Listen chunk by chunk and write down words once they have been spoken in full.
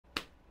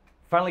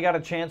Finally got a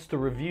chance to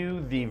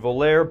review the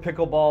Volair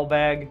pickleball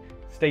bag.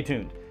 Stay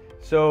tuned.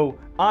 So,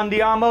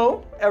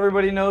 Andiamo,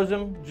 everybody knows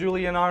him.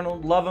 Julian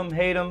Arnold, love him,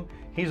 hate him.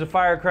 He's a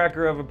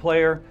firecracker of a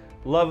player.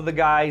 Love the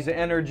guy's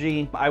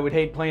energy. I would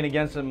hate playing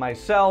against him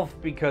myself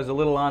because a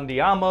little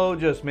Andiamo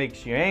just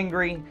makes you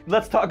angry.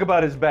 Let's talk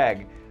about his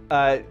bag.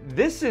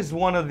 This is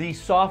one of the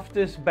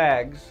softest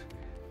bags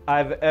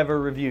I've ever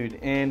reviewed,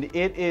 and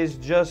it is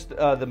just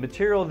the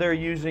material they're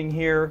using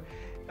here.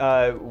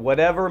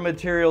 Whatever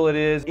material it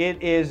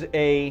is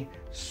a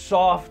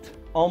soft,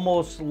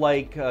 almost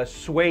like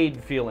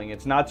suede feeling.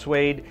 It's not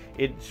suede,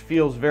 it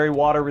feels very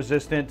water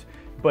resistant,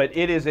 but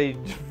it is a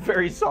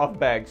very soft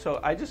bag. So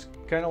I just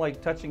kind of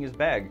like touching his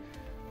bag.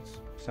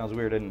 Sounds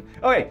weird, isn't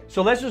it? Okay,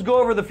 so let's just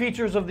go over the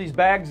features of these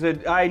bags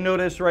that I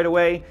noticed right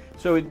away.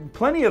 So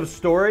plenty of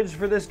storage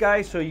for this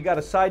guy. So you got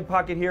a side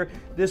pocket here.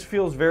 This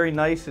feels very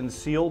nice and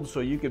sealed, so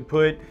you could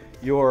put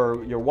your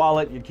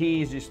wallet, your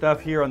keys, your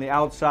stuff here on the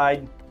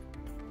outside.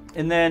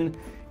 And then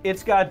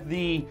it's got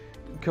the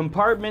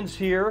compartments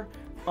here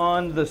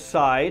on the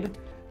side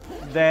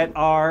that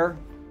are,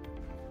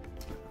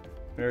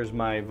 there's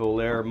my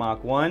Volair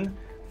Mach 1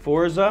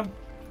 Forza.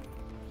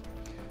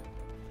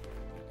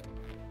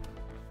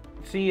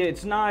 See,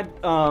 it's not,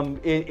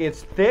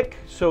 it's thick,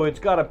 so it's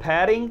got a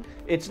padding.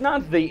 It's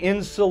not the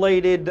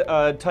insulated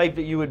type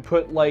that you would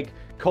put like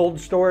cold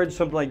storage,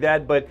 something like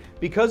that, but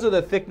because of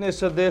the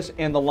thickness of this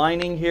and the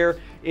lining here,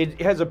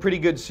 it has a pretty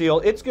good seal.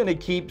 It's gonna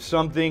keep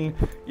something,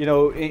 you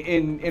know,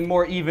 in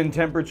more even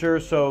temperature,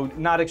 so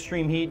not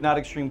extreme heat, not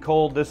extreme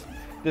cold.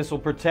 This will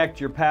protect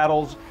your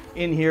paddles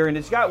in here, and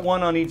it's got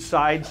one on each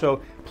side,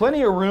 so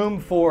plenty of room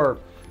for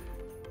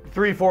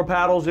 3-4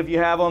 paddles if you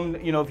have them.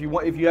 You know,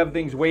 if you have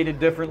things weighted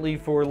differently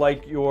for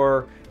like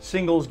your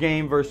singles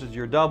game versus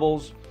your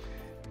doubles.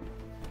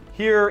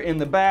 Here in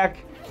the back,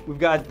 we've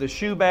got the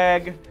shoe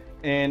bag,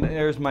 and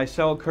there's my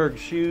Selkirk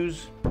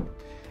shoes.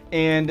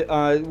 And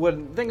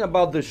one thing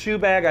about the shoe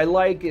bag I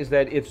like is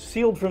that it's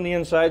sealed from the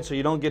inside, so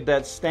you don't get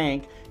that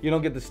stank. You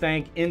don't get the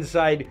stank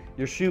inside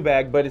your shoe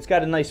bag, but it's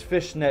got a nice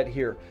fishnet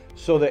here,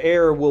 so the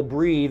air will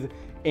breathe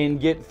and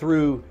get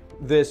through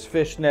this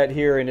fishnet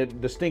here,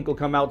 and the stink will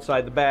come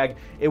outside the bag.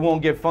 It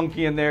won't get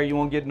funky in there. You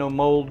won't get no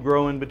mold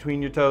growing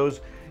between your toes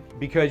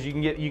because you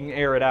can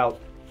air it out.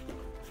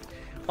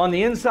 On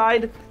the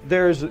inside,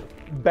 there's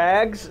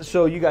bags,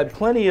 so you got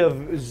plenty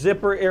of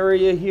zipper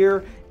area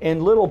here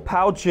and little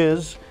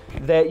pouches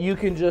that you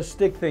can just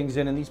stick things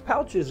in, and these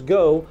pouches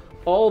go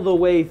all the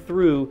way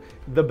through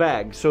the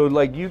bag. So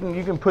like you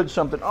can put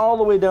something all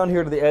the way down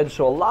here to the edge,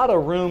 so a lot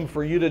of room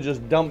for you to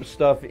just dump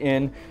stuff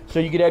in. So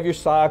you could have your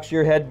socks,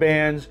 your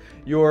headbands,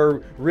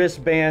 your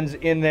wristbands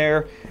in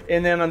there.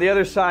 And then on the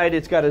other side,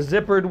 it's got a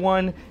zippered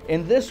one,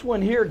 and this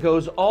one here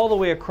goes all the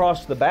way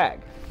across the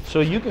bag. So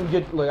you can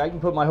get, like, I can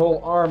put my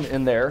whole arm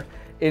in there.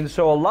 And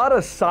so a lot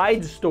of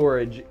side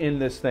storage in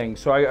this thing.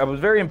 So I was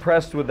very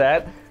impressed with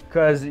that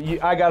because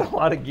I got a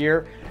lot of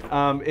gear.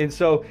 And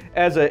so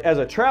as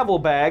a travel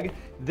bag,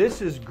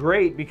 this is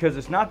great because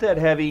it's not that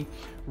heavy.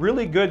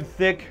 Really good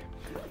thick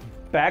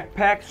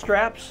backpack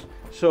straps.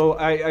 So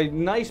a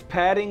nice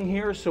padding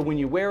here, so when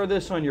you wear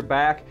this on your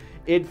back,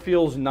 it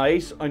feels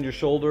nice on your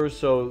shoulders.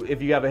 So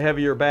if you have a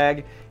heavier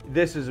bag,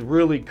 this is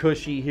really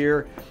cushy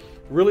here.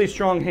 Really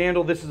strong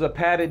handle. This is a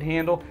padded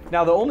handle.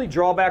 Now the only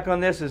drawback on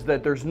this is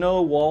that there's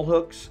no wall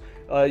hooks.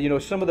 You know,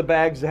 some of the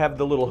bags have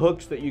the little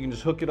hooks that you can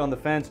just hook it on the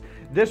fence.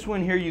 This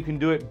one here, you can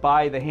do it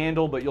by the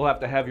handle, but you'll have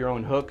to have your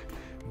own hook.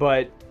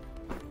 But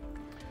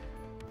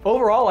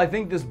overall, I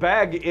think this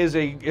bag is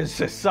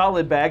a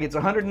solid bag. It's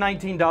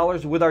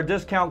 $119. With our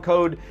discount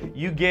code,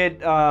 you get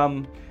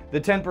the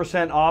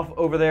 10% off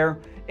over there.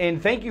 And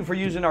thank you for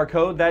using our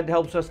code. That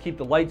helps us keep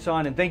the lights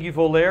on. And thank you,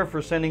 Volair,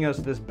 for sending us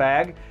this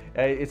bag.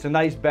 It's a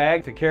nice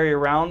bag to carry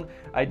around.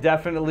 I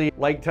definitely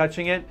like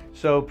touching it,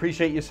 so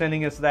appreciate you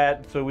sending us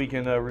that so we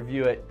can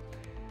review it.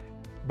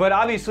 But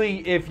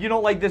obviously, if you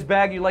don't like this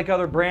bag, you like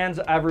other brands,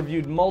 I've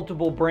reviewed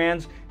multiple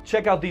brands.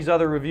 Check out these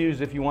other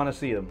reviews if you want to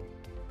see them.